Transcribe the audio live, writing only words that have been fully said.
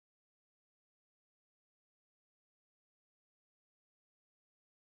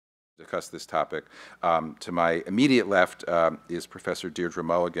discuss this topic. To my immediate left is Professor Deirdre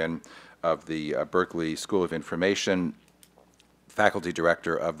Mulligan of the Berkeley School of Information, faculty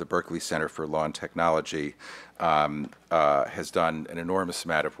director of the Berkeley Center for Law and Technology, has done an enormous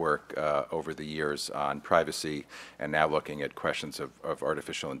amount of work over the years on privacy and now looking at questions of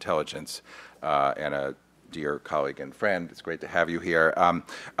artificial intelligence, and a dear colleague and friend. It's great to have you here.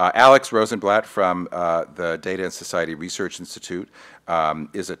 Alex Rosenblat from the Data and Society Research Institute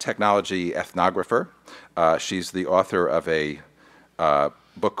is a technology ethnographer. She's the author of a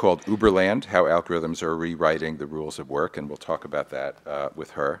book called Uberland, How Algorithms Are Rewriting the Rules of Work, and we'll talk about that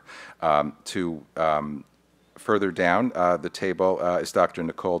with her. Further down the table is Dr.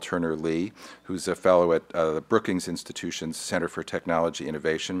 Nicol Turner-Lee, who's a fellow at the Brookings Institution's Center for Technology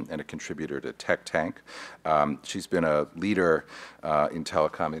Innovation and a contributor to Tech Tank. She's been a leader in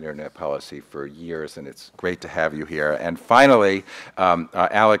telecom and internet policy for years, and it's great to have you here. And finally,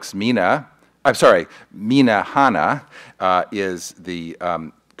 Mina Hanna is the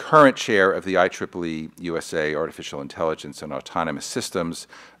current chair of the IEEE-USA Artificial Intelligence and Autonomous Systems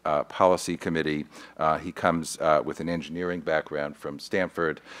Policy Committee. He comes with an engineering background from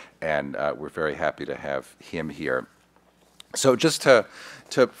Stanford, and we're very happy to have him here. So just to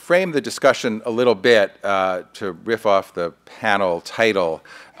frame the discussion a little bit, to riff off the panel title,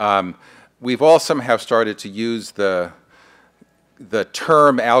 we've all somehow started to use the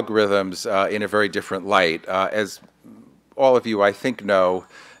term algorithms in a very different light. As all of you, I think, know,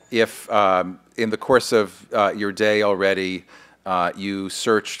 if in the course of your day already you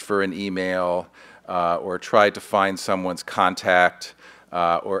searched for an email or tried to find someone's contact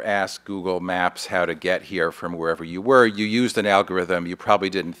or asked Google Maps how to get here from wherever you were, you used an algorithm. You probably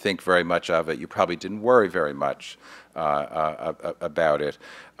didn't think very much of it. You probably didn't worry very much about it.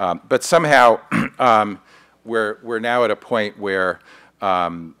 But somehow we're now at a point where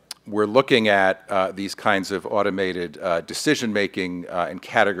we're looking at these kinds of automated decision-making and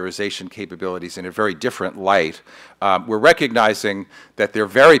categorization capabilities in a very different light. We're recognizing that they're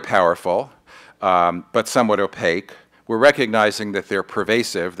very powerful, but somewhat opaque. We're recognizing that they're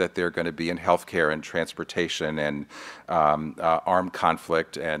pervasive, that they're going to be in healthcare and transportation and armed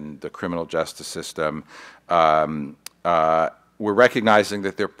conflict and the criminal justice system. We're recognizing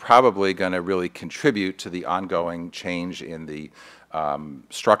that they're probably going to really contribute to the ongoing change in the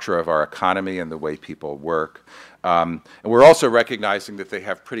structure of our economy and the way people work. And we're also recognizing that they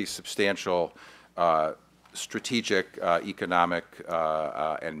have pretty substantial strategic, economic,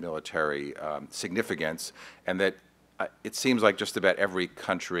 and military significance, and that it seems like just about every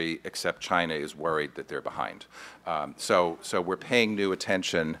country except China is worried that they're behind. So we're paying new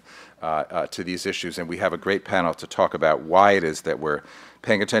attention to these issues, and we have a great panel to talk about why it is that we're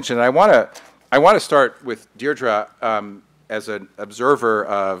paying attention. And I want to start with Deirdre as an observer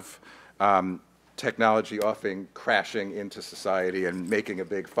of technology often crashing into society and making a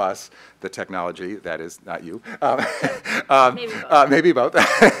big fuss. The technology, that is not you. Maybe both.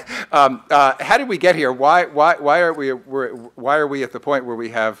 How did we get here? Why are we at the point where we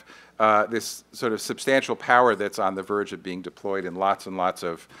have this sort of substantial power that's on the verge of being deployed in lots and lots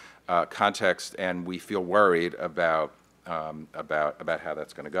of contexts, and we feel worried about how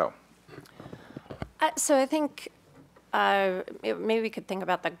that's going to go? So I think maybe we could think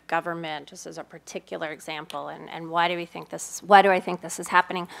about the government just as a particular example, and why do I think this is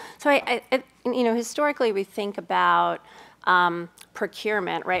happening? So historically we think about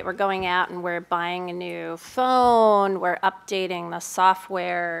procurement, right? We're going out and we're buying a new phone, we're updating the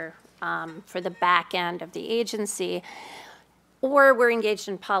software for the back end of the agency, or we're engaged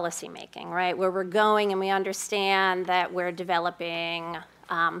in policy making, right? Where we're going and we understand that we're developing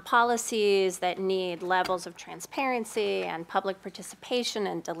policies that need levels of transparency and public participation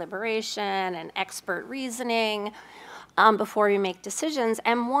and deliberation and expert reasoning before we make decisions.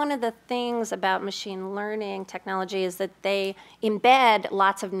 And one of the things about machine learning technology is that they embed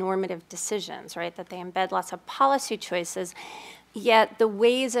lots of normative decisions, right? That they embed lots of policy choices, yet the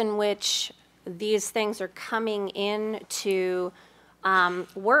ways in which these things are coming into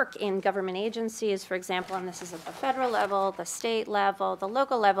work in government agencies, for example, and this is at the federal level, the state level, the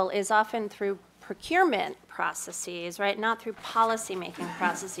local level, is often through procurement processes, right? Not through policy-making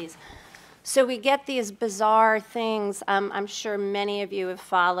processes. So we get these bizarre things. I'm sure many of you have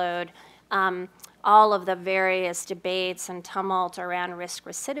followed all of the various debates and tumult around risk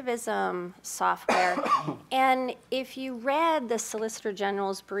recidivism software. And if you read the Solicitor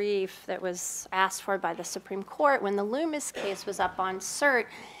General's brief that was asked for by the Supreme Court when the Loomis case was up on cert,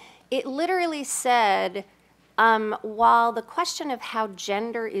 it literally said while the question of how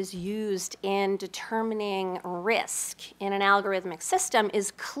gender is used in determining risk in an algorithmic system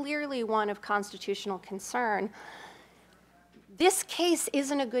is clearly one of constitutional concern, this case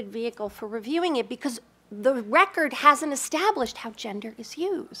isn't a good vehicle for reviewing it because the record hasn't established how gender is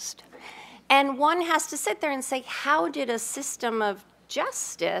used. And one has to sit there and say, how did a system of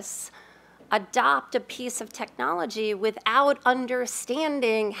justice adopt a piece of technology without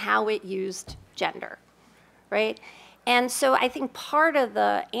understanding how it used gender, right? And so I think part of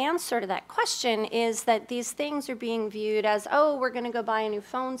the answer to that question is that these things are being viewed as, oh, we're going to go buy a new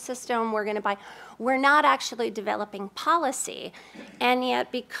phone system, we're not actually developing policy. And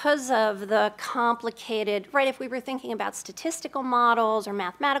yet because of the complicated, right, if we were thinking about statistical models or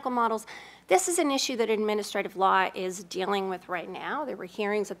mathematical models, this is an issue that administrative law is dealing with right now. There were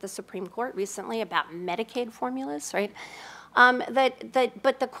hearings at the Supreme Court recently about Medicaid formulas, right?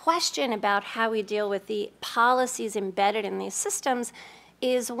 But the question about how we deal with the policies embedded in these systems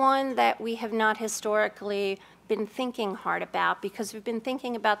is one that we have not historically been thinking hard about because we've been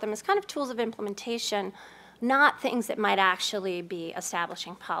thinking about them as kind of tools of implementation, not things that might actually be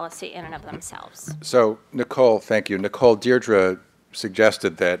establishing policy in and of themselves. So, Nicol, thank you. Nicol, Deirdre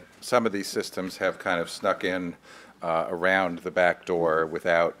suggested that some of these systems have kind of snuck in around the back door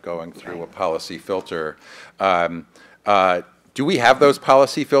without going through a policy filter. Do we have those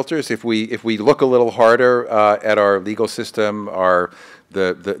policy filters? If we look a little harder at our legal system,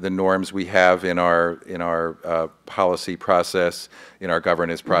 the norms we have in our policy process, in our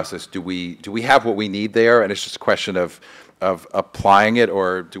governance process, do we have what we need there? And it's just a question of applying it,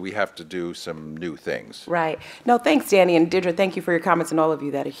 or do we have to do some new things? Right. No, thanks, Danny. And Deirdre, thank you for your comments and all of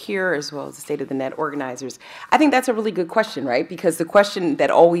you that are here, as well as the State of the Net organizers. I think that's a really good question, right? Because the question that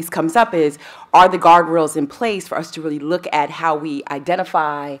always comes up is, are the guardrails in place for us to really look at how we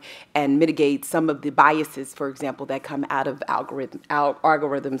identify and mitigate some of the biases, for example, that come out of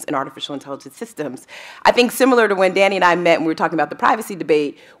algorithms and artificial intelligence systems? I think similar to when Danny and I met and we were talking about the privacy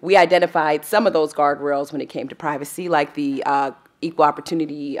debate, we identified some of those guardrails when it came to privacy, like the Equal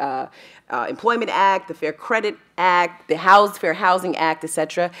Opportunity Employment Act, the Fair Credit Act, the Fair Housing Act, et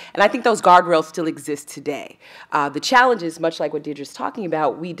cetera. And I think those guardrails still exist today. The challenge is, much like what Deirdre's talking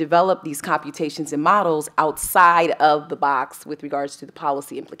about, we develop these computations and models outside of the box with regards to the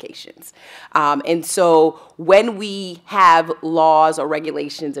policy implications. And so when we have laws or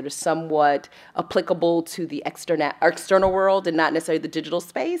regulations that are somewhat applicable to the external world and not necessarily the digital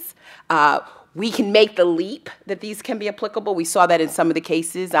space, we can make the leap that these can be applicable. We saw that in some of the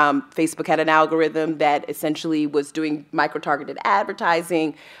cases. Facebook had an algorithm that essentially was doing micro-targeted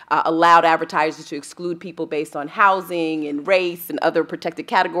advertising, allowed advertisers to exclude people based on housing and race and other protected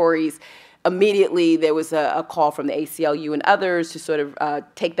categories. Immediately, there was a call from the ACLU and others to sort of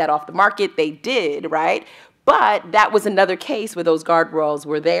take that off the market. They did, right? But that was another case where those guardrails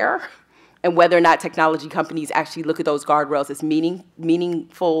were there, and whether or not technology companies actually look at those guardrails as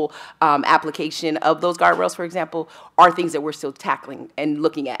meaningful application of those guardrails, for example, are things that we're still tackling and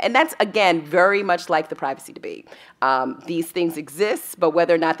looking at. And that's, again, very much like the privacy debate. These things exist, but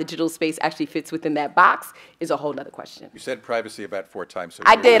whether or not the digital space actually fits within that box is a whole other question. You said privacy about 4 times. So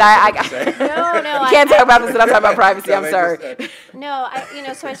I did. No. You can't talk about this and I'm talking about privacy. I'm sorry.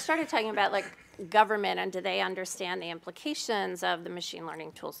 So I started talking about, like, government and do they understand the implications of the machine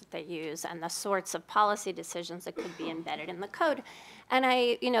learning tools that they use and the sorts of policy decisions that could be embedded in the code. And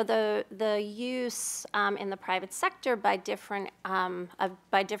the use in the private sector by different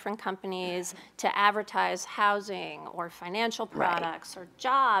companies to advertise housing or financial products or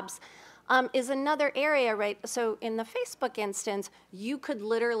jobs is another area, right? So in the Facebook instance, you could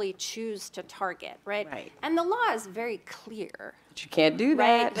literally choose to target, right? And the law is very clear. But you can't do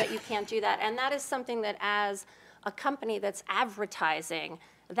that. Right, but you can't do that. And that is something that as a company that's advertising,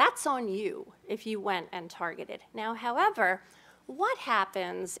 that's on you if you went and targeted. Now, however, what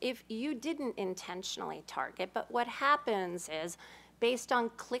happens if you didn't intentionally target, but what happens is, based on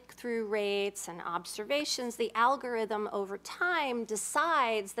click-through rates and observations, the algorithm over time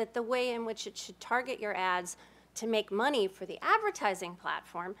decides that the way in which it should target your ads to make money for the advertising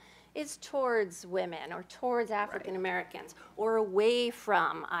platform is towards women or towards African Americans or away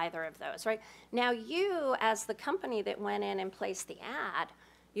from either of those, right? Now you, as the company that went in and placed the ad,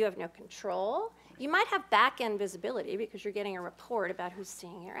 you have no control. You might have back-end visibility because you're getting a report about who's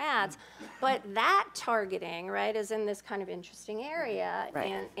seeing your ads, but that targeting, right, is in this kind of interesting area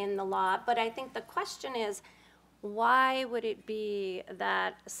in the law. But I think the question is, why would it be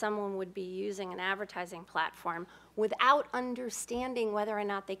that someone would be using an advertising platform without understanding whether or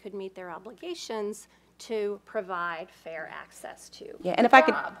not they could meet their obligations to provide fair access to. Yeah, and if I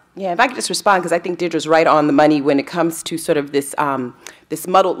could just respond, because I think Deirdre's right on the money when it comes to sort of this this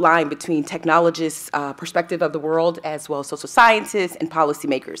muddled line between technologists' perspective of the world as well as social scientists and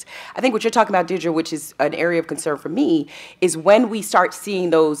policymakers. I think what you're talking about, Deirdre, which is an area of concern for me, is when we start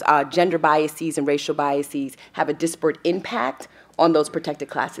seeing those gender biases and racial biases have a disparate impact on those protected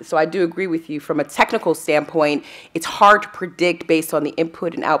classes. So I do agree with you. From a technical standpoint, it's hard to predict based on the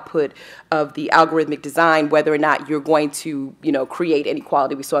input and output of the algorithmic design whether or not you're going to, create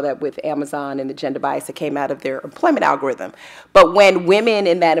inequality. We saw that with Amazon and the gender bias that came out of their employment algorithm. But when women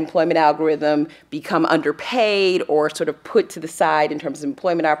in that employment algorithm become underpaid or sort of put to the side in terms of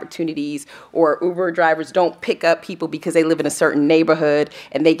employment opportunities, or Uber drivers don't pick up people because they live in a certain neighborhood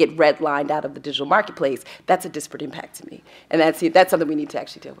and they get redlined out of the digital marketplace, that's a disparate impact to me. And that's something we need to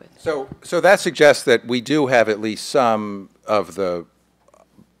actually deal with. So that suggests that we do have at least some of the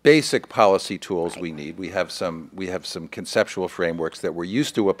basic policy tools we need. We have some conceptual frameworks that we're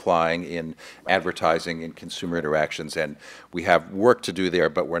used to applying in advertising and consumer interactions, and we have work to do there,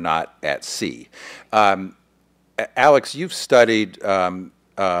 but we're not at sea. Alex, you've studied no,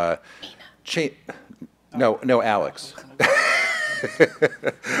 Alex.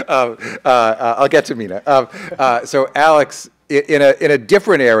 I'll get to Mina. So Alex, in a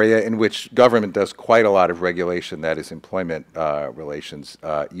different area in which government does quite a lot of regulation, that is employment relations,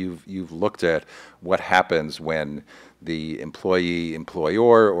 you've looked at what happens when the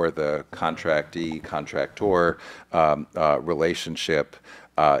employee-employer or the contractee-contractor relationship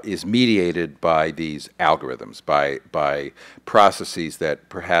is mediated by these algorithms, by processes that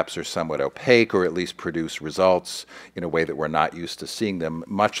perhaps are somewhat opaque or at least produce results in a way that we're not used to seeing them,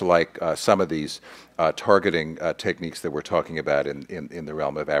 much like some of these targeting techniques that we're talking about in the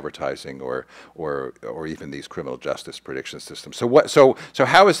realm of advertising or even these criminal justice prediction systems. So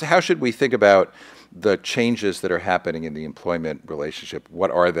how should we think about the changes that are happening in the employment relationship?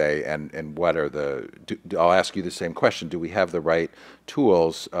 What are they, and what are I'll ask you the same question. Do we have the right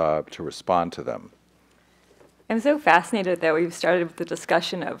tools to respond to them? I'm so fascinated that we've started with the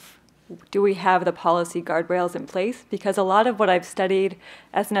discussion of, do we have the policy guardrails in place? Because a lot of what I've studied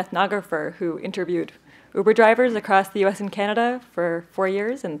as an ethnographer who interviewed Uber drivers across the US and Canada for 4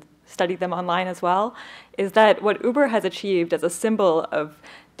 years and studied them online as well, is that what Uber has achieved as a symbol of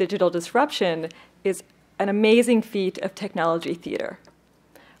digital disruption is an amazing feat of technology theater,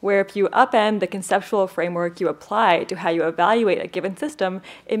 where if you upend the conceptual framework you apply to how you evaluate a given system,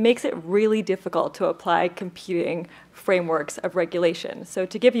 it makes it really difficult to apply competing frameworks of regulation. So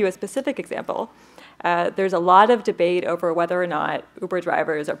to give you a specific example, there's a lot of debate over whether or not Uber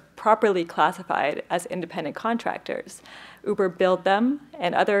drivers are properly classified as independent contractors. Uber billed them,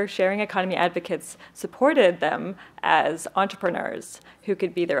 and other sharing economy advocates supported them as entrepreneurs who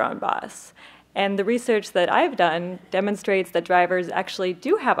could be their own boss. And the research that I've done demonstrates that drivers actually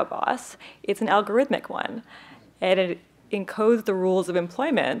do have a boss. It's an algorithmic one, and it encodes the rules of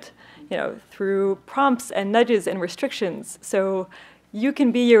employment, through prompts and nudges and restrictions. So you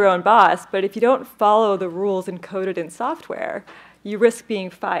can be your own boss, but if you don't follow the rules encoded in software, you risk being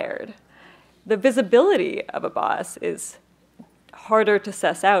fired. The visibility of a boss is harder to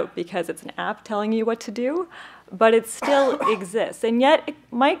suss out because it's an app telling you what to do, but it still exists, and yet it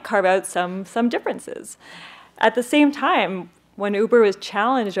might carve out some differences. At the same time, when Uber was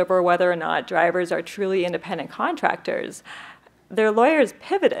challenged over whether or not drivers are truly independent contractors, their lawyers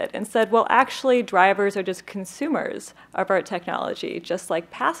pivoted and said, well, actually, drivers are just consumers of our technology, just like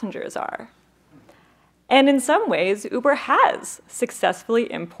passengers are. And in some ways, Uber has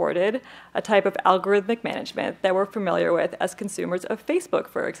successfully imported a type of algorithmic management that we're familiar with as consumers of Facebook,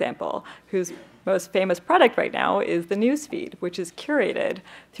 for example, whose most famous product right now is the newsfeed, which is curated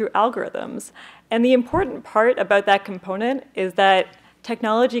through algorithms. And the important part about that component is that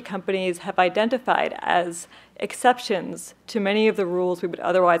technology companies have identified as exceptions to many of the rules we would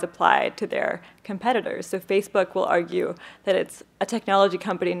otherwise apply to their competitors. So Facebook will argue that it's a technology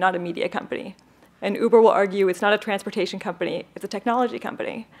company, not a media company. And Uber will argue it's not a transportation company, it's a technology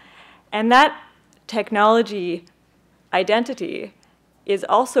company. And that technology identity is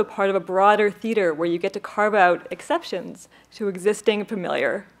also part of a broader theater where you get to carve out exceptions to existing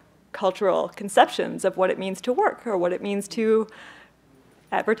familiar cultural conceptions of what it means to work, or what it means to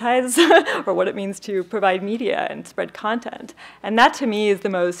advertise, or what it means to provide media and spread content. And that, to me, is the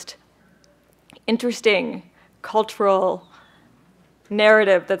most interesting cultural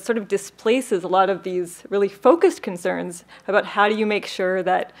narrative that sort of displaces a lot of these really focused concerns about how do you make sure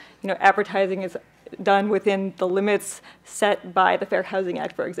that advertising is done within the limits set by the Fair Housing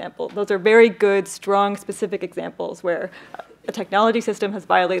Act, for example. Those are very good, strong, specific examples where a technology system has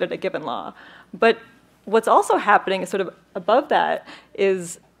violated a given law. But what's also happening sort of above that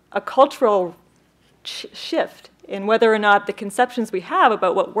is a cultural shift in whether or not the conceptions we have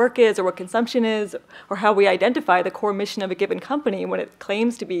about what work is or what consumption is or how we identify the core mission of a given company when it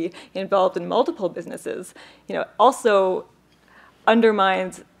claims to be involved in multiple businesses, also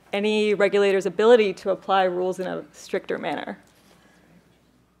undermines any regulator's ability to apply rules in a stricter manner.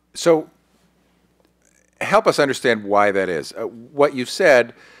 So help us understand why that is. What you've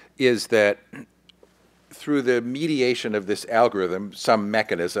said is that through the mediation of this algorithm, some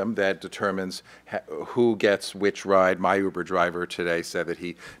mechanism that determines who gets which ride. My Uber driver today said that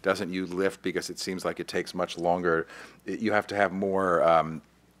he doesn't use Lyft because it seems like it takes much longer. You have to have more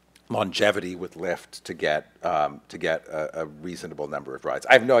longevity with Lyft to get a reasonable number of rides.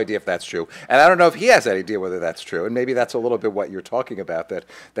 I have no idea if that's true, and I don't know if he has any idea whether that's true. And maybe that's a little bit what you're talking about,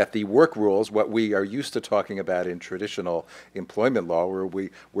 that the work rules, what we are used to talking about in traditional employment law,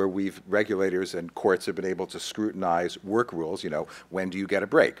 where we've regulators and courts have been able to scrutinize work rules. When do you get a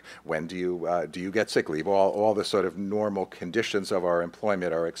break? When do you get sick leave? All the sort of normal conditions of our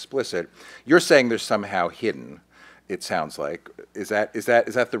employment are explicit. You're saying they're somehow hidden. It sounds like. Is that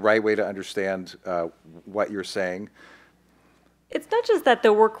the right way to understand what you're saying? It's not just that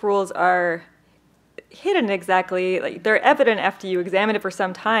the work rules are hidden exactly. Like, they're evident after you examine it for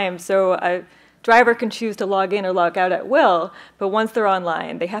some time. So a driver can choose to log in or log out at will, but once they're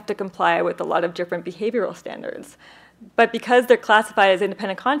online, they have to comply with a lot of different behavioral standards. But because they're classified as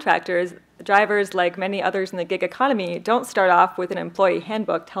independent contractors, drivers, like many others in the gig economy, don't start off with an employee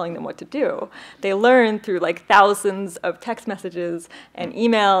handbook telling them what to do. They learn through thousands of text messages and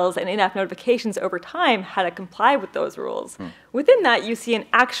emails and in-app notifications over time how to comply with those rules. Within that, you see an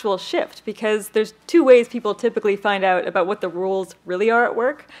actual shift, because there's two ways people typically find out about what the rules really are at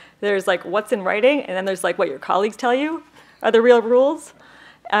work. There's what's in writing, and then there's what your colleagues tell you are the real rules.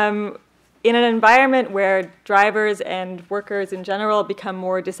 In an environment where drivers and workers in general become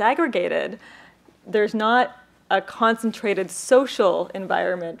more disaggregated, there's not a concentrated social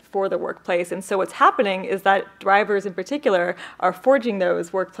environment for the workplace. And so what's happening is that drivers in particular are forging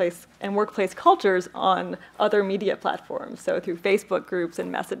those workplace cultures on other media platforms, so through Facebook groups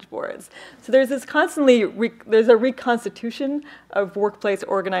and message boards. So there's this there's a reconstitution of workplace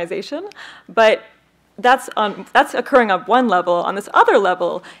organization, but that's occurring on one level. On this other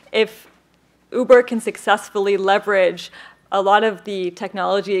level, if Uber can successfully leverage a lot of the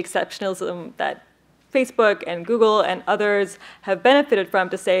technology exceptionalism that Facebook and Google and others have benefited from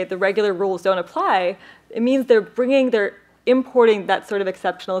to say the regular rules don't apply, it means they're importing that sort of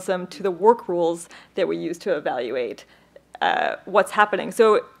exceptionalism to the work rules that we use to evaluate what's happening.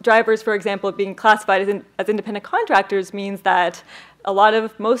 So drivers, for example, being classified as independent contractors means that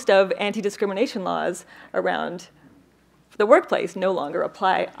most of anti-discrimination laws around the workplace no longer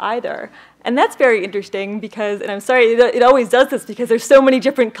apply either. And that's very interesting because, and I'm sorry, it always does this because there's so many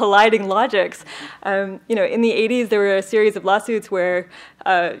different colliding logics. In the 80s, there were a series of lawsuits where,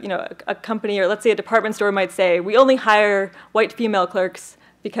 a company, or let's say a department store, might say, we only hire white female clerks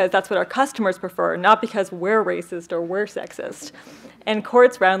because that's what our customers prefer, not because we're racist or we're sexist. And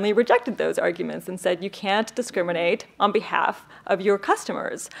courts roundly rejected those arguments and said you can't discriminate on behalf of your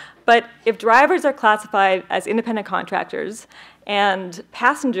customers. But if drivers are classified as independent contractors and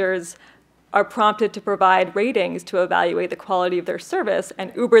passengers are prompted to provide ratings to evaluate the quality of their service,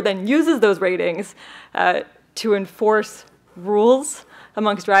 and Uber then uses those ratings to enforce rules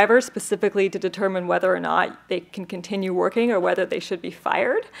amongst drivers, specifically to determine whether or not they can continue working or whether they should be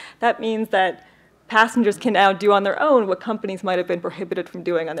fired, that means that passengers can now do on their own what companies might have been prohibited from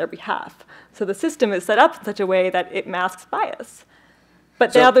doing on their behalf. So the system is set up in such a way that it masks bias.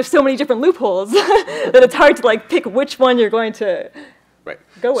 But now there's so many different loopholes that it's hard to pick which one you're going to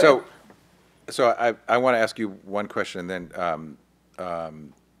go with. So I want to ask you one question and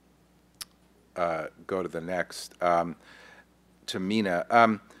then go to the next, to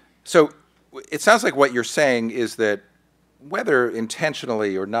Mina. So it sounds like what you're saying is that whether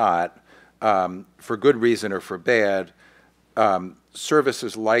intentionally or not, for good reason or for bad,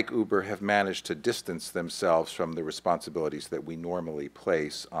 services like Uber have managed to distance themselves from the responsibilities that we normally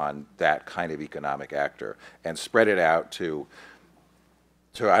place on that kind of economic actor and spread it out to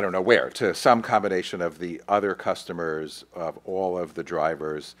I don't know where, to some combination of the other customers, of all of the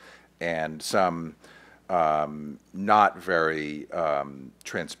drivers, and some not very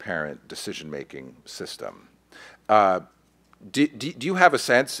transparent decision-making system. Do you have a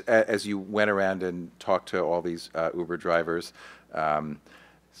sense, as you went around and talked to all these Uber drivers,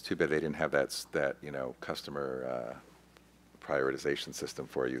 it's too bad they didn't have that customer prioritization system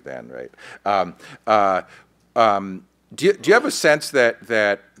for you then, right? Do you have a sense that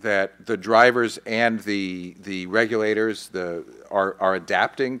the drivers and the regulators are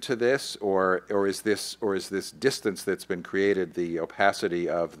adapting to this, or is this distance that's been created, the opacity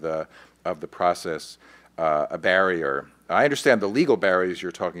of the process, a barrier? I understand the legal barriers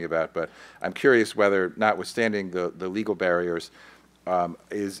you're talking about, but I'm curious whether, notwithstanding the legal barriers,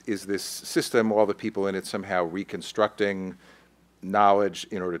 is this system, all the people in it, somehow reconstructing knowledge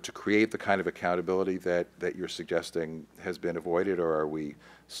in order to create the kind of accountability that you're suggesting has been avoided, or are we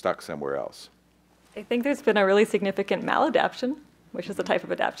stuck somewhere else? I think there's been a really significant maladaptation, which is a type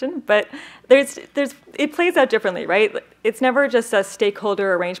of adaptation, but it plays out differently, right? It's never just a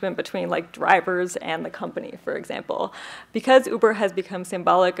stakeholder arrangement between like drivers and the company, for example. Because Uber has become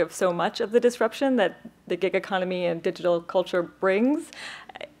symbolic of so much of the disruption that the gig economy and digital culture brings,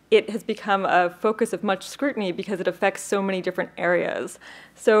 it has become a focus of much scrutiny because it affects so many different areas.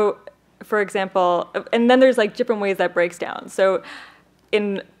 So, for example, and then there's like different ways that breaks down. So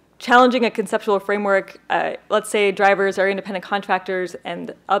in challenging a conceptual framework, let's say drivers are independent contractors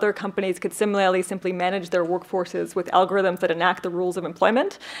and other companies could similarly simply manage their workforces with algorithms that enact the rules of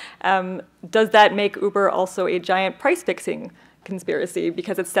employment. Does that make Uber also a giant price-fixing conspiracy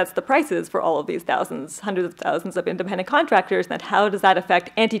because it sets the prices for all of these thousands, hundreds of thousands of independent contractors, and how does that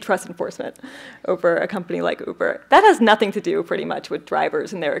affect antitrust enforcement over a company like Uber? That has nothing to do pretty much with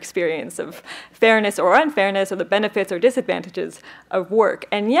drivers and their experience of fairness or unfairness or the benefits or disadvantages of work.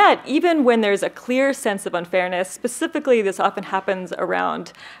 And yet, even when there's a clear sense of unfairness, specifically this often happens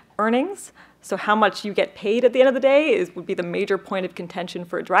around earnings, so how much you get paid at the end of the day would be the major point of contention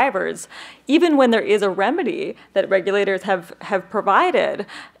for drivers. Even when there is a remedy that regulators have provided,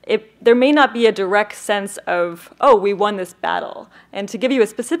 there may not be a direct sense of, oh, we won this battle. And to give you a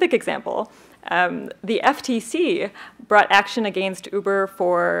specific example, the FTC brought action against Uber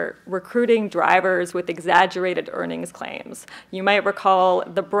for recruiting drivers with exaggerated earnings claims. You might recall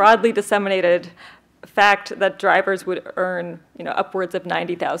the broadly disseminated fact that drivers would earn upwards of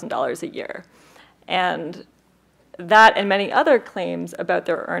 $90,000 a year. And that and many other claims about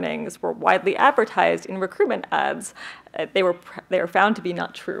their earnings were widely advertised in recruitment ads. They were found to be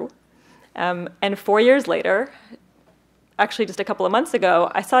not true. And 4 years later, actually just a couple of months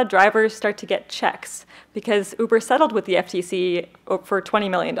ago, I saw drivers start to get checks because Uber settled with the FTC for $20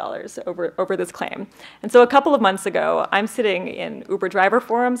 million over this claim. And so a couple of months ago, I'm sitting in Uber driver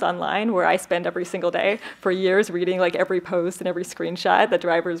forums online where I spend every single day for years reading like every post and every screenshot that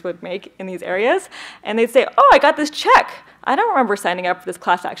drivers would make in these areas. And they'd say, oh, I got this check. I don't remember signing up for this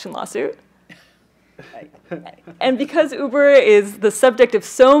class action lawsuit. And because Uber is the subject of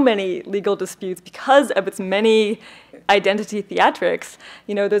so many legal disputes because of its many identity theatrics,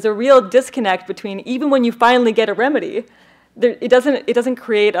 there's a real disconnect between even when you finally get a remedy, it doesn't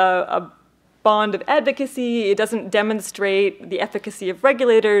create a bond of advocacy, it doesn't demonstrate the efficacy of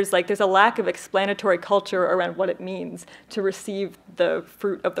regulators, like there's a lack of explanatory culture around what it means to receive the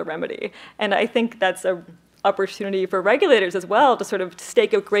fruit of the remedy. And I think that's a opportunity for regulators as well to sort of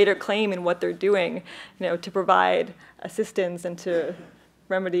stake a greater claim in what they're doing, to provide assistance and to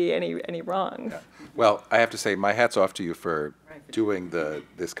remedy any wrongs. Yeah. Well, I have to say, my hat's off to you for doing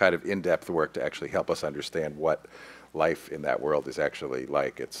this kind of in-depth work to actually help us understand what life in that world is actually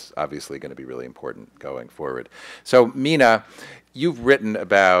like. It's obviously going to be really important going forward. So, Mina, you've written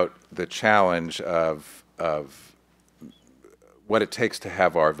about the challenge of what it takes to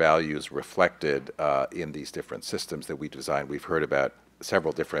have our values reflected in these different systems that we design. We've heard about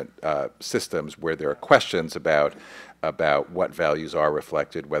several different systems where there are questions about what values are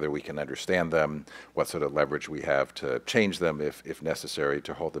reflected, whether we can understand them, what sort of leverage we have to change them if necessary,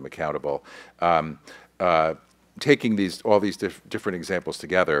 to hold them accountable. Taking all these different examples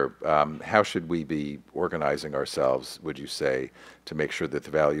together, how should we be organizing ourselves, would you say, to make sure that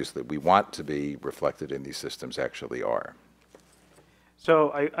the values that we want to be reflected in these systems actually are?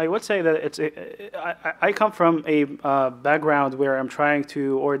 So I would say that I come from a background where I'm trying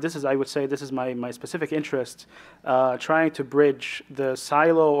to, or I would say this is my specific interest, trying to bridge the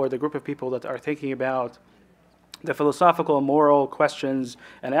silo or the group of people that are thinking about the philosophical, moral questions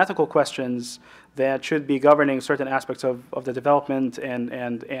and ethical questions that should be governing certain aspects of the development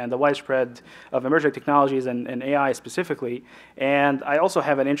and the widespread of emerging technologies and AI specifically. And I also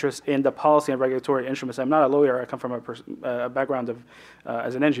have an interest in the policy and regulatory instruments. I'm not a lawyer. I come from a background of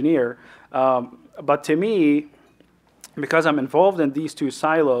as an engineer. But to me, because I'm involved in these two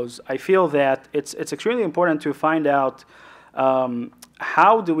silos, I feel that it's extremely important to find out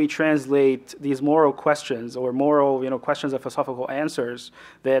how do we translate these moral questions or moral, questions of philosophical answers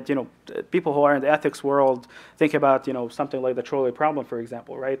that, people who are in the ethics world think about, something like the trolley problem, for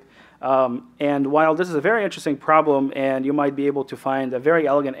example, right? And while this is a very interesting problem, and you might be able to find a very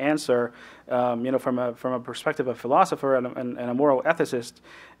elegant answer, from a perspective of a philosopher and a moral ethicist,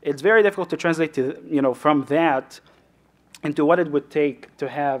 it's very difficult to translate to, from that into what it would take to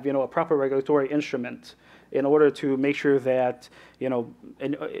have, a proper regulatory instrument in order to make sure that,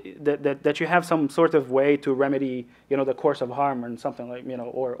 that you have some sort of way to remedy, the course of harm and something like,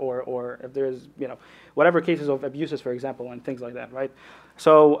 or if there's, whatever cases of abuses, for example, and things like that, right?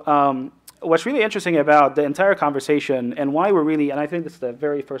 So what's really interesting about the entire conversation and why we're really, and I think this is the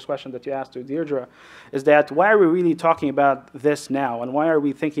very first question that you asked to Deirdre, is that why are we really talking about this now? And why are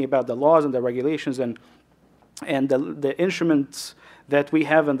we thinking about the laws and the regulations and the instruments that we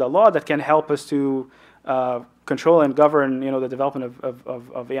have in the law that can help us to control and govern, the development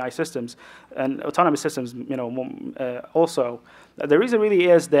of AI systems and autonomous systems, also. The reason really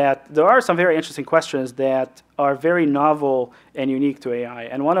is that there are some very interesting questions that are very novel and unique to AI.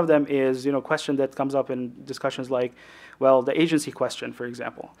 And one of them is, a question that comes up in discussions like, well, the agency question, for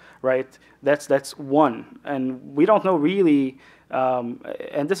example, right? That's one. And we don't know really,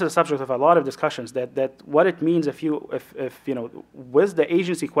 and this is a subject of a lot of discussions, that what it means if with the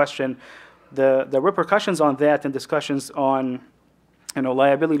agency question, the repercussions on that and discussions on,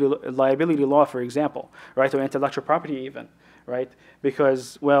 liability law, for example, right, or intellectual property even, right?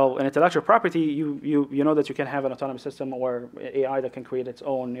 Because, well, in intellectual property, you know that you can have an autonomous system or AI that can create its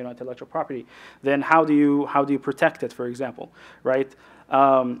own, intellectual property. Then how do you protect it, for example, right?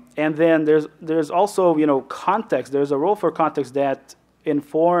 And then there's also, context. There's a role for context that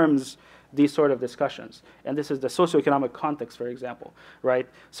informs these sort of discussions. And this is the socioeconomic context, for example, right?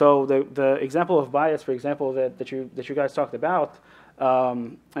 So the example of bias, for example, that you guys talked about,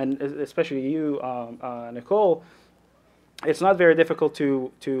 and especially you, Nicol, it's not very difficult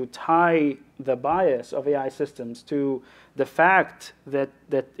to tie the bias of AI systems to the fact that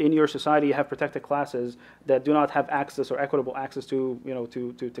in your society you have protected classes that do not have access or equitable access to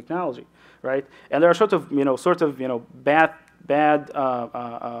to technology, right? And there are sort of bad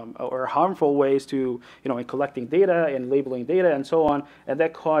or harmful ways to in collecting data and labeling data and so on, and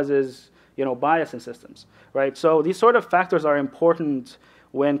that causes bias in systems, right? So these sort of factors are important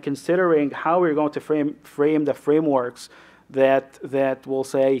when considering how we're going to frame the frameworks that will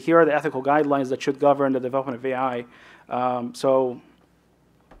say, here are the ethical guidelines that should govern the development of AI. I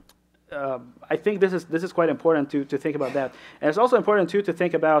think this is quite important to think about that. And it's also important too to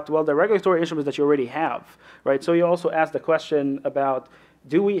think about, well, the regulatory instruments that you already have, right? So you also asked the question about,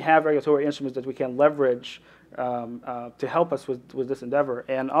 do we have regulatory instruments that we can leverage to help us with this endeavor?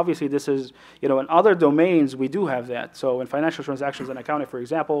 And obviously this is, in other domains we do have that. So in financial transactions and accounting, for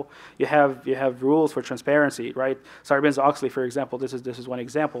example, you have rules for transparency, right? Sarbanes-Oxley, for example, this is one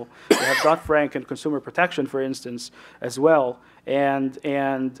example. You have Dodd-Frank and consumer protection, for instance, as well. And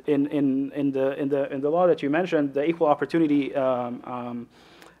in the law that you mentioned, the equal opportunity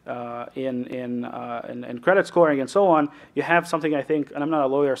in credit scoring and so on, you have something, I think, and I'm not a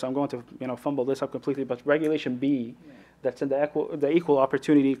lawyer, so I'm going to fumble this up completely, but Regulation B, that's in the Equal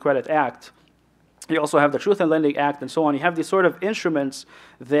Opportunity Credit Act. You also have the Truth in Lending Act and so on. You have these sort of instruments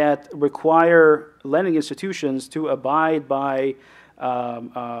that require lending institutions to abide by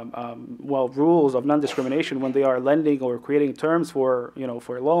rules of non-discrimination when they are lending or creating terms for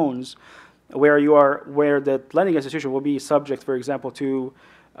for loans, where the lending institution will be subject, for example, to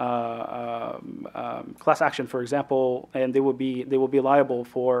class action, for example, and they will be liable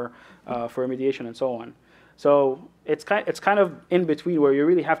for remediation and so on. So it's kind of in between, where you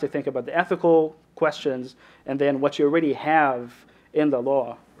really have to think about the ethical questions and then what you already have in the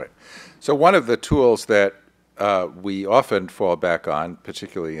law. Right. So one of the tools that we often fall back on,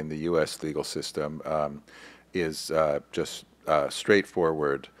 particularly in the U.S. legal system, is just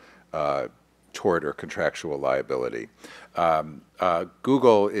straightforward tort or contractual liability.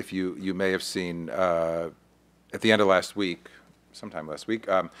 Google, if you may have seen at the end of last week, sometime last week,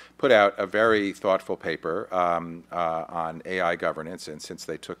 put out a very thoughtful paper on AI governance, and since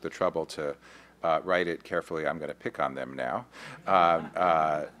they took the trouble to write it carefully, I'm going to pick on them now.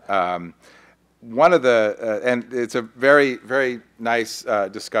 One of the, and it's a very, very nice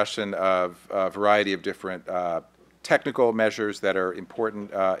discussion of a variety of different technical measures that are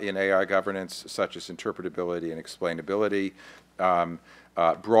important in AI governance, such as interpretability and explainability,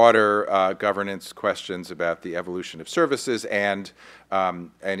 broader governance questions about the evolution of services, and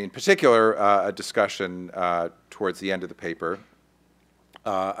in particular, a discussion towards the end of the paper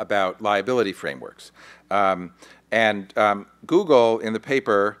about liability frameworks. Google, in the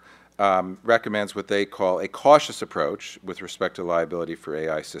paper, recommends what they call a cautious approach with respect to liability for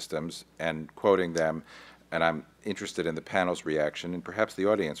AI systems, and quoting them, and I'm interested in the panel's reaction and perhaps the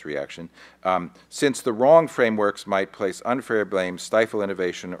audience reaction, since the wrong frameworks might place unfair blame, stifle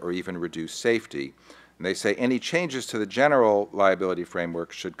innovation, or even reduce safety. And they say any changes to the general liability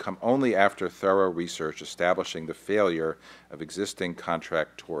framework should come only after thorough research establishing the failure of existing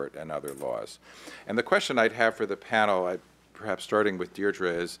contract, tort, and other laws. And the question I'd have for the panel, perhaps starting with Deirdre,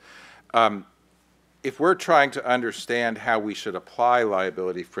 is if we're trying to understand how we should apply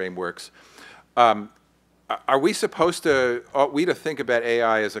liability frameworks, are we supposed to, ought we to think about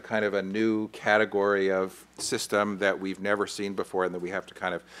AI as a kind of a new category of system that we've never seen before and that we have to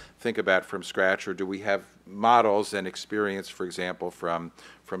kind of think about from scratch, or do we have models and experience, for example, from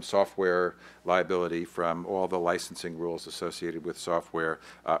software liability, from all the licensing rules associated with software,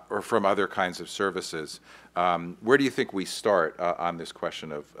 or from other kinds of services? Where do you think we start on this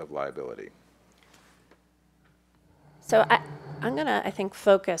question of liability? So I'm going to, I think,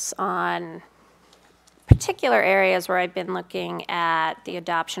 focus on particular areas where I've been looking at the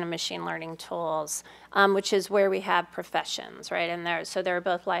adoption of machine learning tools, which is where we have professions, right? And there are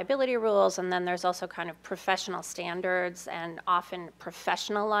both liability rules, and then there's also kind of professional standards and often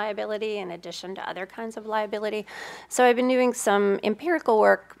professional liability in addition to other kinds of liability. So I've been doing some empirical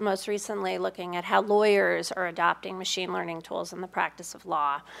work, most recently looking at how lawyers are adopting machine learning tools in the practice of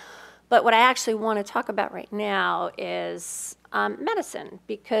law. But what I actually want to talk about right now is medicine,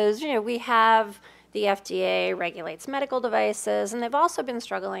 because we have the FDA regulates medical devices, and they've also been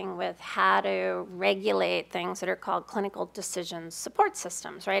struggling with how to regulate things that are called clinical decision support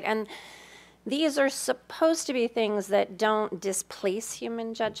systems, right? And these are supposed to be things that don't displace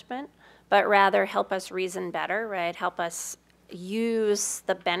human judgment, but rather help us reason better, right? Help us use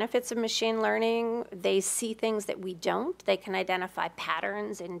the benefits of machine learning. They see things that we don't. They can identify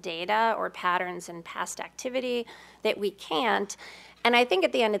patterns in data or patterns in past activity that we can't. And I think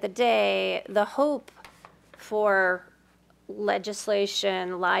at the end of the day, the hope for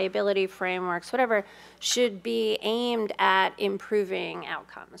legislation, liability frameworks, whatever, should be aimed at improving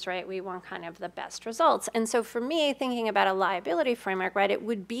outcomes, right? We want kind of the best results. And so for me, thinking about a liability framework, right, it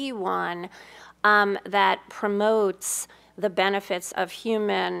would be one that promotes the benefits of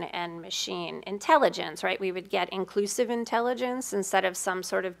human and machine intelligence, right? We would get inclusive intelligence instead of some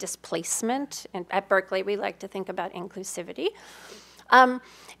sort of displacement. And at Berkeley, we like to think about inclusivity.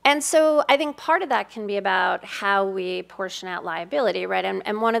 And so I think part of that can be about how we portion out liability, right?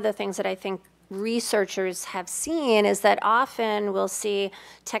 And one of the things that I think researchers have seen is that often we'll see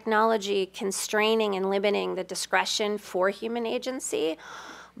technology constraining and limiting the discretion for human agency,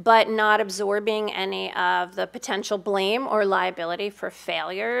 but not absorbing any of the potential blame or liability for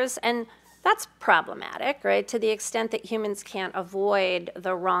failures. And that's problematic, right? To the extent that humans can't avoid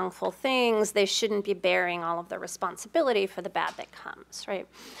the wrongful things, they shouldn't be bearing all of the responsibility for the bad that comes, right?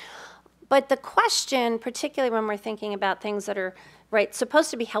 But the question, particularly when we're thinking about things that are, right,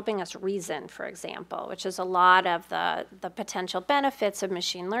 supposed to be helping us reason, for example, which is a lot of the potential benefits of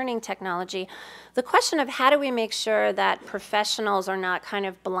machine learning technology, the question of how do we make sure that professionals are not kind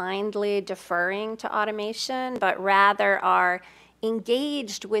of blindly deferring to automation, but rather are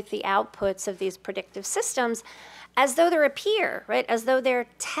engaged with the outputs of these predictive systems as though they're a peer, right? As though they're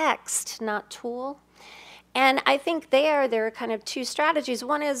text, not tool. And I think there are kind of two strategies.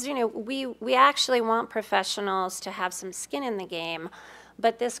 One is, we actually want professionals to have some skin in the game,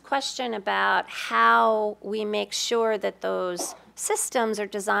 but this question about how we make sure that those systems are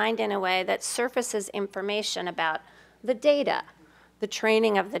designed in a way that surfaces information about the data, the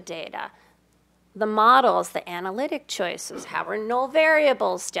training of the data, the models, the analytic choices, how are null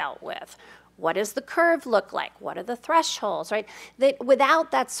variables dealt with? What does the curve look like? What are the thresholds, right? That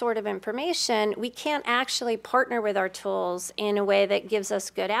without that sort of information, we can't actually partner with our tools in a way that gives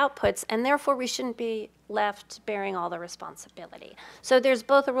us good outputs, and therefore we shouldn't be left bearing all the responsibility. So there's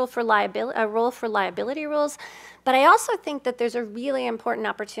both a role for liability rules, but I also think that there's a really important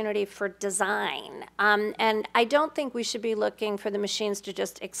opportunity for design. And I don't think we should be looking for the machines to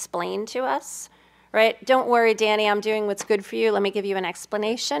just explain to us, right? Don't worry, Danny, I'm doing what's good for you. Let me give you an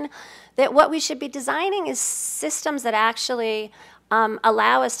explanation. That what we should be designing is systems that actually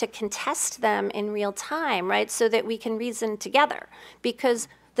allow us to contest them in real time, right? So that we can reason together. Because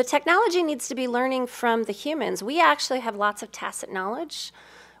the technology needs to be learning from the humans. We actually have lots of tacit knowledge.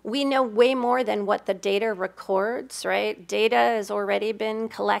 We know way more than what the data records, right? Data has already been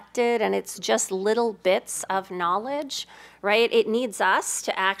collected, and it's just little bits of knowledge, right? It needs us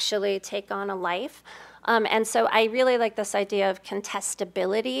to actually take on a life. And so I really like this idea of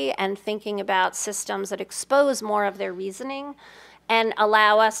contestability and thinking about systems that expose more of their reasoning and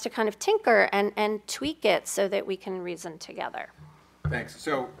allow us to kind of tinker and tweak it so that we can reason together. Thanks.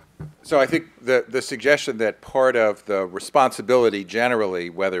 So I think the suggestion that part of the responsibility generally,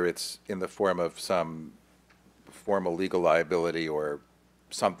 whether it's in the form of some formal legal liability or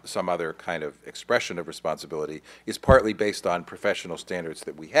some other kind of expression of responsibility, is partly based on professional standards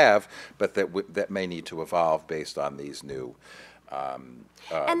that we have, but that may need to evolve based on these new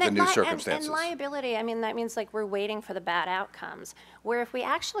new circumstances. And liability, I mean, that means like we're waiting for the bad outcomes, where if we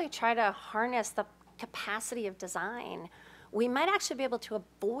actually try to harness the capacity of design, we might actually be able to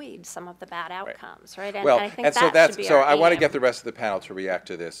avoid some of the bad outcomes, right? And, well, and I think so that should be so our I want to aim. get the rest of the panel to react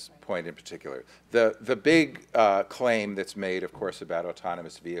to this point in particular. The big claim that's made, of course, about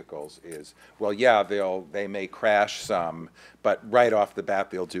autonomous vehicles is, well, yeah, they may crash some, but right off the bat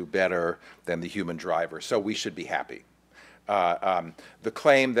they'll do better than the human driver, so we should be happy. The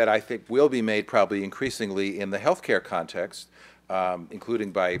claim that I think will be made probably increasingly in the healthcare context,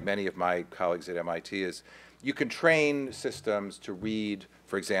 including by many of my colleagues at MIT, is you can train systems to read,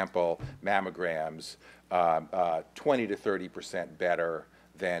 for example, mammograms 20 to 30% better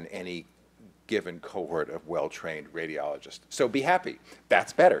than any given cohort of well-trained radiologists. So be happy.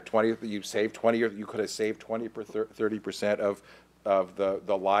 That's better. You save 20, or you could have saved 20 or 30% of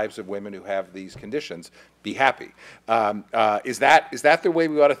the lives of women who have these conditions. Be happy. Is that the way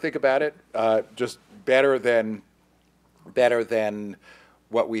we ought to think about it? Just better than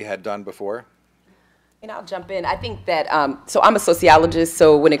what we had done before? And I'll jump in. I think that, so I'm a sociologist,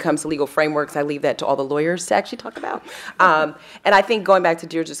 so when it comes to legal frameworks, I leave that to all the lawyers to actually talk about. And I think going back to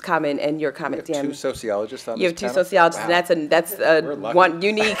Deirdre's comment and your comment, Dan. You have two sociologists on this You have two panel? sociologists, Wow. and that's one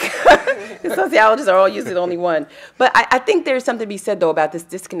unique. Sociologists are all usually the only one. But I think there's something to be said, though, about this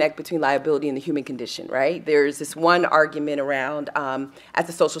disconnect between liability and the human condition, right? There's this one argument around, as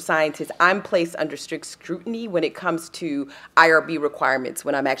a social scientist, I'm placed under strict scrutiny when it comes to IRB requirements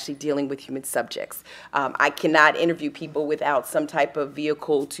when I'm actually dealing with human subjects. I cannot interview people without some type of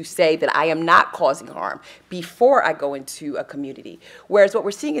vehicle to say that I am not causing harm before I go into a community. Whereas what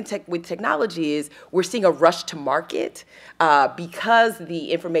we're seeing with technology is we're seeing a rush to market because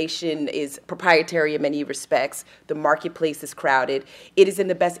the information is proprietary in many respects. The marketplace is crowded. It is in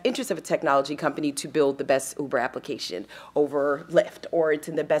the best interest of a technology company to build the best Uber application over Lyft, or it's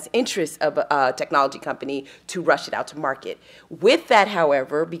in the best interest of a technology company to rush it out to market. With that,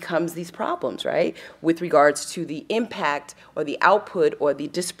 however, becomes these problems, right? With regards to the impact or the output or the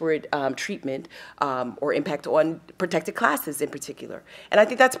disparate treatment or impact on protected classes in particular. And I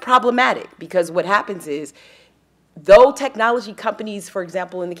think that's problematic because what happens is, though technology companies, for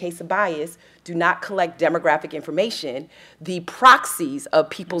example, in the case of bias, do not collect demographic information, the proxies of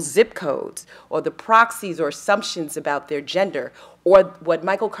people's zip codes or the proxies or assumptions about their gender, or what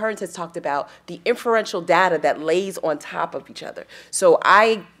Michael Kearns has talked about, the inferential data that lays on top of each other. So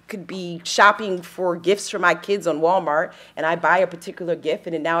I could be shopping for gifts for my kids on Walmart, and I buy a particular gift,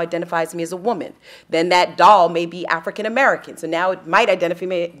 and it now identifies me as a woman. Then that doll may be African American, so now it might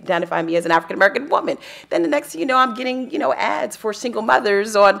identify me as an African American woman. Then the next thing you know, I'm getting ads for single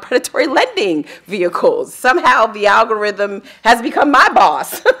mothers on predatory lending vehicles. Somehow the algorithm has become my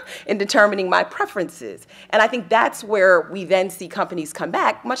boss in determining my preferences. And I think that's where we then see companies come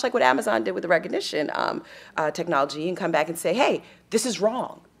back, much like what Amazon did with the recognition technology, and come back and say, hey, this is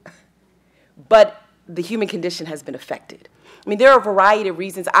wrong. But the human condition has been affected. I mean, there are a variety of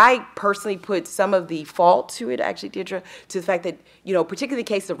reasons. I personally put some of the fault to it, actually, Deirdre, to the fact that, particularly in the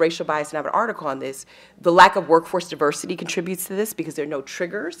case of racial bias, and I have an article on this, the lack of workforce diversity contributes to this because there are no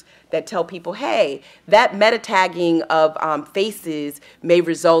triggers that tell people, hey, that meta tagging of faces may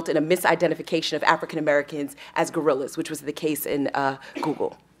result in a misidentification of African Americans as gorillas, which was the case in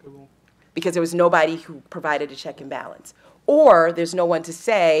Google, because there was nobody who provided a check and balance. Or there's no one to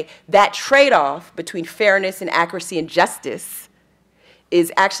say that trade-off between fairness and accuracy and justice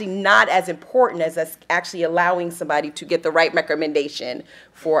is actually not as important as us actually allowing somebody to get the right recommendation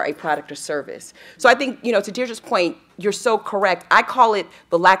for a product or service. So I think, to Deirdre's point, you're so correct. I call it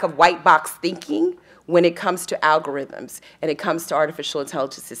the lack of white box thinking when it comes to algorithms and it comes to artificial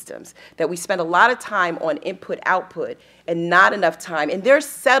intelligence systems, that we spend a lot of time on input-output and not enough time. And there's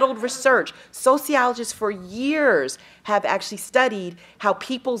settled research. Sociologists for years have actually studied how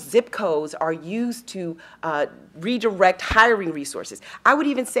people's zip codes are used to redirect hiring resources. I would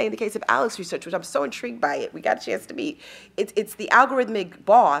even say in the case of Alex's research, which I'm so intrigued by it, we got a chance to meet, it's the algorithmic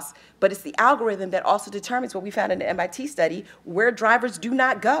boss, but it's the algorithm that also determines what we found in the MIT study, where drivers do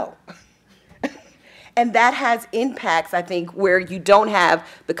not go. And that has impacts, I think, where you don't have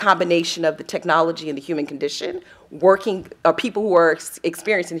the combination of the technology and the human condition working, or people who are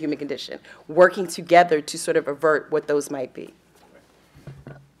experiencing the human condition, working together to sort of avert what those might be.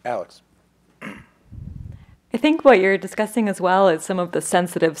 Alex. I think what you're discussing as well is some of the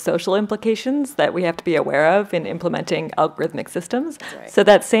sensitive social implications that we have to be aware of in implementing algorithmic systems. Right. So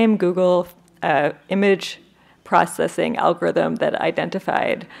that same Google image processing algorithm that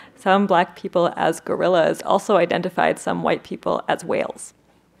identified some black people as gorillas also identified some white people as whales.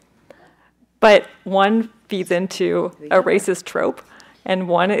 But one feeds into a racist trope, and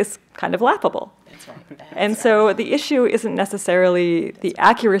one is kind of laughable. And so the issue isn't necessarily the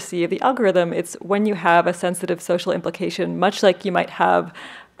accuracy of the algorithm, it's when you have a sensitive social implication, much like you might have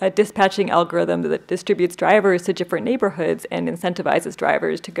a dispatching algorithm that distributes drivers to different neighborhoods and incentivizes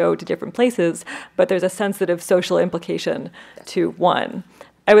drivers to go to different places, but there's a sensitive social implication to one.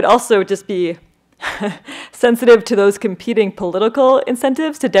 I would also just be sensitive to those competing political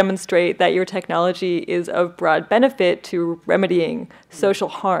incentives to demonstrate that your technology is of broad benefit to remedying social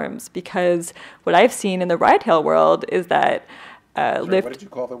harms, because what I've seen in the ride-hail world is that What did you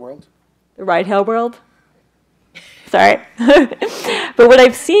call the world? The ride-hail world? Sorry. But what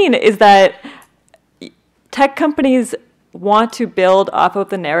I've seen is that tech companies want to build off of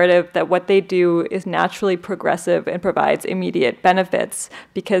the narrative that what they do is naturally progressive and provides immediate benefits,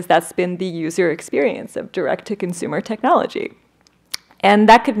 because that's been the user experience of direct-to-consumer technology. And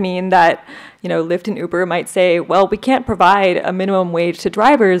that could mean that, Lyft and Uber might say, well, we can't provide a minimum wage to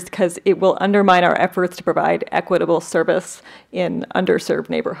drivers because it will undermine our efforts to provide equitable service in underserved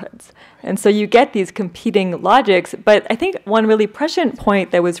neighborhoods. And so you get these competing logics. But I think one really prescient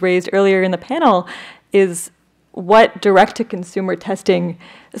point that was raised earlier in the panel is what direct-to-consumer testing,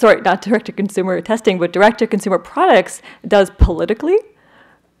 not direct-to-consumer testing, but direct-to-consumer products does politically,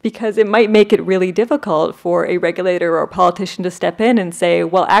 because it might make it really difficult for a regulator or a politician to step in and say,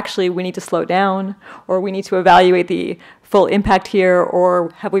 well, actually, we need to slow down, or we need to evaluate the full impact here,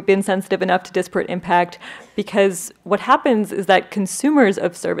 or have we been sensitive enough to disparate impact? Because what happens is that consumers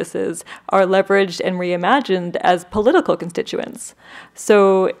of services are leveraged and reimagined as political constituents.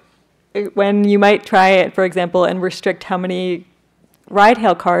 So when you might try it, for example, and restrict how many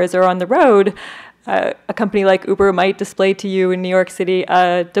ride-hail cars are on the road, a company like Uber might display to you in New York City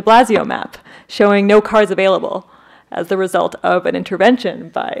a de Blasio map showing no cars available as the result of an intervention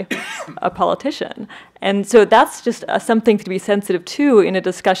by a politician. And so that's just something to be sensitive to in a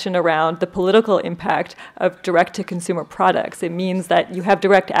discussion around the political impact of direct-to-consumer products. It means that you have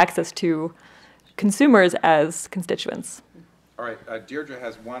direct access to consumers as constituents. All right, Deirdre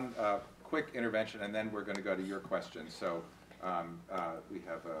has one quick intervention, and then we're going to go to your question. So we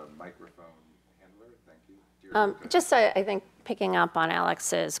have a microphone handler. Thank you. Deirdre, I think picking up on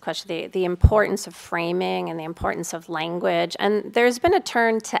Alex's question, the importance of framing and the importance of language. And there's been a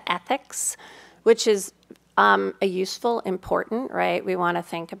turn to ethics, which is a useful, important, right? We want to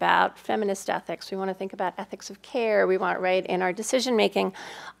think about feminist ethics. We want to think about ethics of care. We want, right, in our decision making.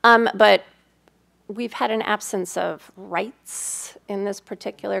 But we've had an absence of rights in this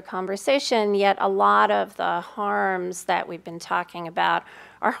particular conversation, yet a lot of the harms that we've been talking about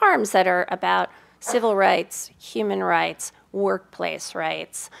are harms that are about civil rights, human rights, workplace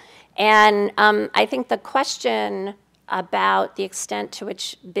rights. And I think the question about the extent to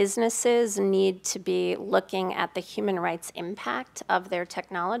which businesses need to be looking at the human rights impact of their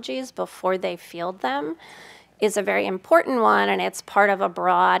technologies before they field them is a very important one, and it's part of a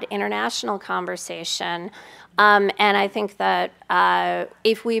broad international conversation. And I think that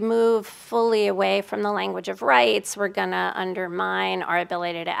if we move fully away from the language of rights, we're gonna undermine our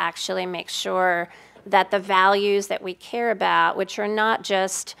ability to actually make sure that the values that we care about, which are not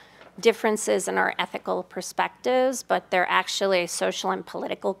just differences in our ethical perspectives, but they're actually social and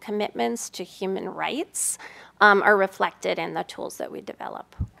political commitments to human rights, are reflected in the tools that we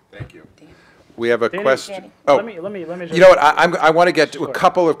develop. Thank you. We have a question. Oh, let me just, you know what? I want to get to a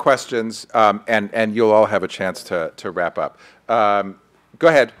couple of questions, and you'll all have a chance to wrap up. Go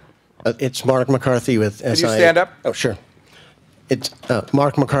ahead. It's Mark McCarthy with SIA. Can you stand up? Oh, sure. It's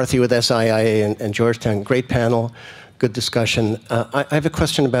Mark McCarthy with SIIA and Georgetown. Great panel, good discussion. I have a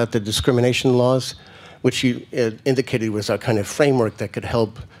question about the discrimination laws, which you indicated was a kind of framework that could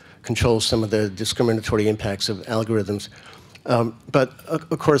help control some of the discriminatory impacts of algorithms. But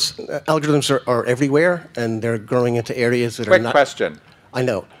of course, algorithms are everywhere, and they're growing into areas that are not. Quick question. I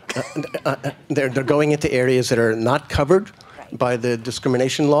know. They're going into areas that are not covered by the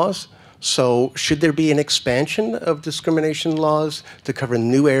discrimination laws. So should there be an expansion of discrimination laws to cover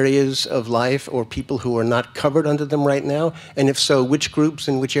new areas of life or people who are not covered under them right now? And if so, which groups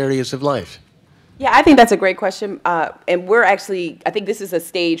and which areas of life? Yeah, I think that's a great question. And we're actually, I think this is a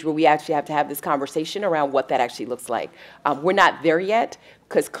stage where we actually have to have this conversation around what that actually looks like. We're not there yet,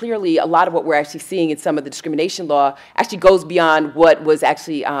 because clearly a lot of what we're actually seeing in some of the discrimination law actually goes beyond what was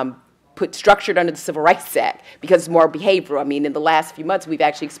actually structured under the Civil Rights Act, because it's more behavioral. I mean, in the last few months, we've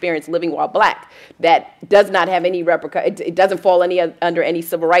actually experienced living while black that does not have any it doesn't fall under any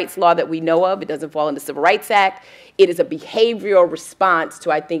civil rights law that we know of. It doesn't fall in the Civil Rights Act. It is a behavioral response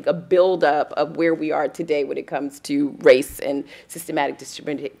to, I think, a buildup of where we are today when it comes to race and systematic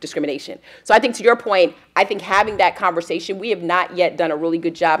discrimination. So I think, to your point, I think having that conversation, we have not yet done a really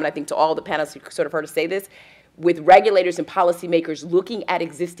good job, and I think to all the panelists who sort of heard us say this, with regulators and policymakers looking at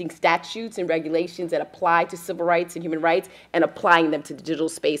existing statutes and regulations that apply to civil rights and human rights and applying them to the digital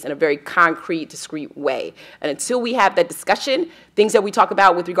space in a very concrete, discrete way. And until we have that discussion, things that we talk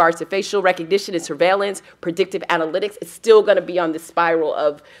about with regards to facial recognition and surveillance, predictive analytics, it's still going to be on this spiral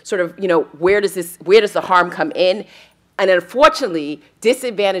of sort of, you know, where does the harm come in? And unfortunately,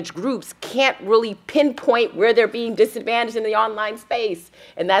 disadvantaged groups can't really pinpoint where they're being disadvantaged in the online space.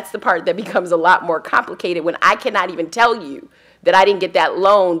 And that's the part that becomes a lot more complicated when I cannot even tell you that I didn't get that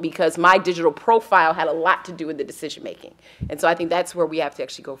loan because my digital profile had a lot to do with the decision making. And so I think that's where we have to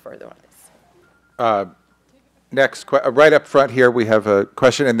actually go further on this. Next, right up front here, we have a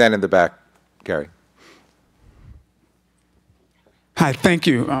question, and then in the back, Gary. Hi, thank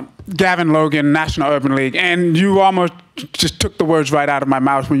you. Gavin Logan, National Urban League. And you almost just took the words right out of my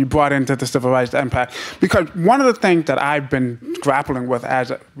mouth when you brought into the civil rights impact. Because one of the things that I've been grappling with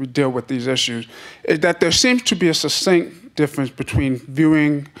as we deal with these issues is that there seems to be a succinct difference between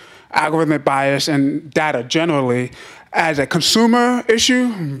viewing algorithmic bias and data generally as a consumer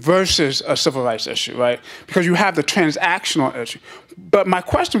issue versus a civil rights issue, right? Because you have the transactional issue. But my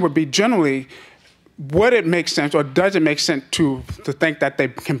question would be generally, would it make sense, or does it make sense to think that they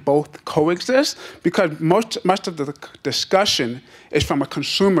can both coexist? Because much of the discussion is from a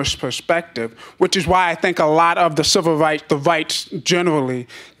consumer's perspective, which is why I think a lot of the civil rights, the rights generally,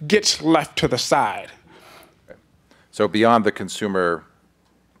 gets left to the side. So beyond the consumer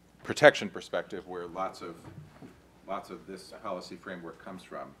protection perspective, where lots of this policy framework comes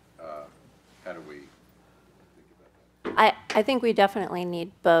from, how do we? I think we definitely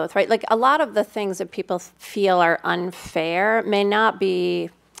need both, right? Like a lot of the things that people feel are unfair may not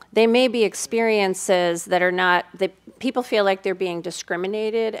be, they may be experiences that are not, that people feel like they're being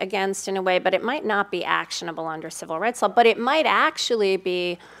discriminated against in a way, but it might not be actionable under civil rights law, but it might actually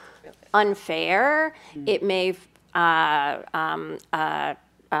be unfair. It may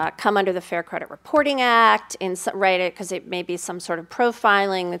come under the Fair Credit Reporting Act, right? Because it may be some sort of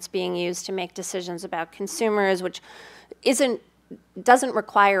profiling that's being used to make decisions about consumers, which doesn't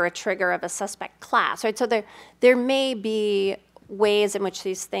require a trigger of a suspect class, right? So there may be ways in which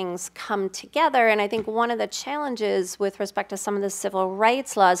these things come together, and I think one of the challenges with respect to some of the civil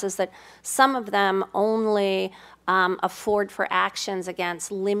rights laws is that some of them only afford for actions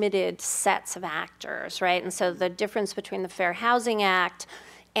against limited sets of actors, right? And so the difference between the Fair Housing Act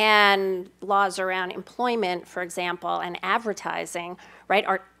and laws around employment, for example, and advertising, right,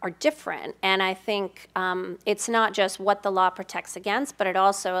 are different. And I think it's not just what the law protects against, but it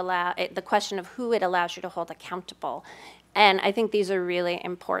also the question of who it allows you to hold accountable. And I think these are really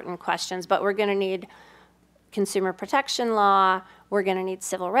important questions, but we're going to need consumer protection law, we're going to need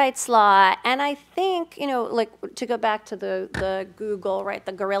civil rights law, and I think, you know, like to go back to the Google, right,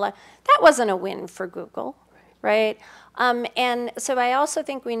 the gorilla, that wasn't a win for Google, right? And so I also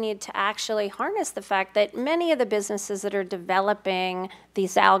think we need to actually harness the fact that many of the businesses that are developing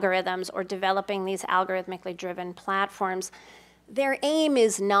these algorithms or developing these algorithmically driven platforms, their aim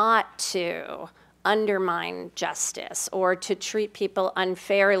is not to undermine justice or to treat people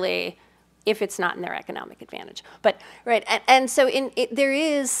unfairly if it's not in their economic advantage. But, right, and so there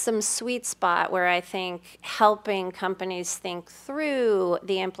is some sweet spot where I think helping companies think through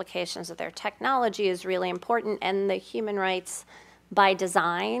the implications of their technology is really important, and the human rights by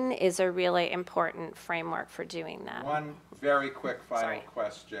design is a really important framework for doing that. One very quick final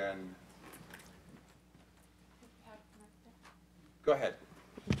question. Go ahead.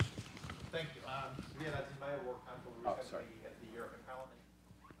 Thank you. Yeah, that's in my work recently at the European Parliament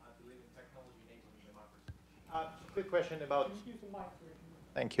to lead in technology enabling democracy. Quick question about.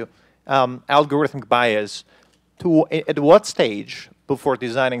 Thank you. Algorithmic bias. At what stage before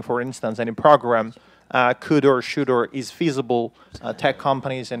designing, for instance, any program could or should or is feasible tech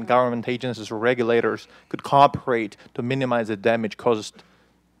companies and government agencies or regulators could cooperate to minimize the damage caused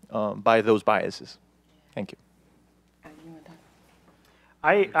by those biases? Thank you.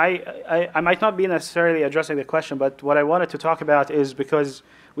 I might not be necessarily addressing the question, but what I wanted to talk about is because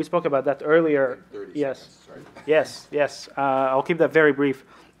we spoke about that earlier. 30 yes. seconds, sorry. Yes. I'll keep that very brief.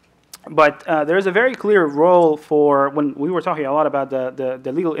 But there is a very clear role for, when we were talking a lot about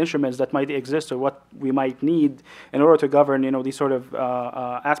the legal instruments that might exist or what we might need in order to govern, these sort of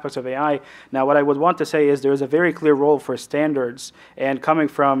aspects of AI. Now, what I would want to say is there is a very clear role for standards. And coming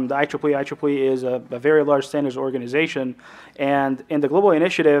from the IEEE is a very large standards organization. And in the global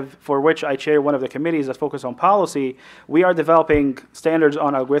initiative, for which I chair one of the committees that focus on policy, we are developing standards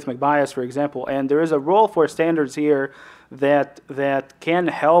on algorithmic bias, for example. And there is a role for standards here that can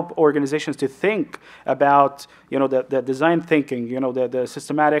help organizations to think about, the design thinking, the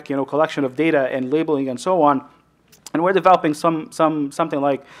systematic, collection of data and labeling and so on. And we're developing something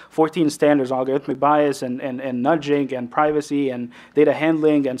like 14 standards on algorithmic bias and nudging and privacy and data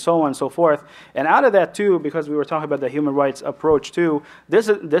handling and so on and so forth. And out of that too, because we were talking about the human rights approach too, this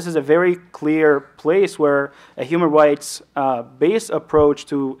is a very clear place where a human rights based approach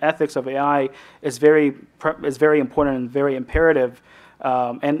to ethics of AI is very important and very imperative.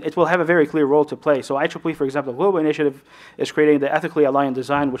 And it will have a very clear role to play. So IEEE, for example, the global initiative is creating the ethically aligned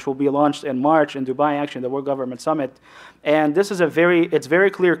design, which will be launched in March in Dubai, actually, the World Government Summit. And this is it's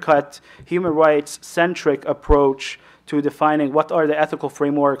very clear-cut, human rights-centric approach to defining what are the ethical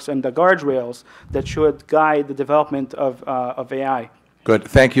frameworks and the guardrails that should guide the development of AI. Good.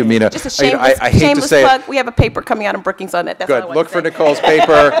 Thank you, Mina. Just a shameless, I hate shameless to say plug. We have a paper coming out in Brookings on that. That's Good. all I Look want for to say. Nicol's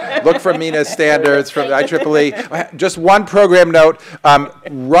paper. Look for Mina's standards from the IEEE. Just one program note.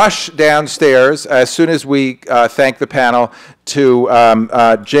 Rush downstairs as soon as we thank the panel to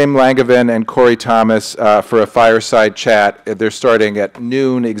Jim Langevin and Corey Thomas for a fireside chat. They're starting at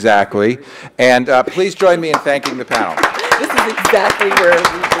noon exactly. And please join me in thanking the panel. This is exactly where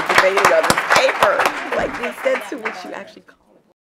we were debating on this paper, like the extent to which you actually call.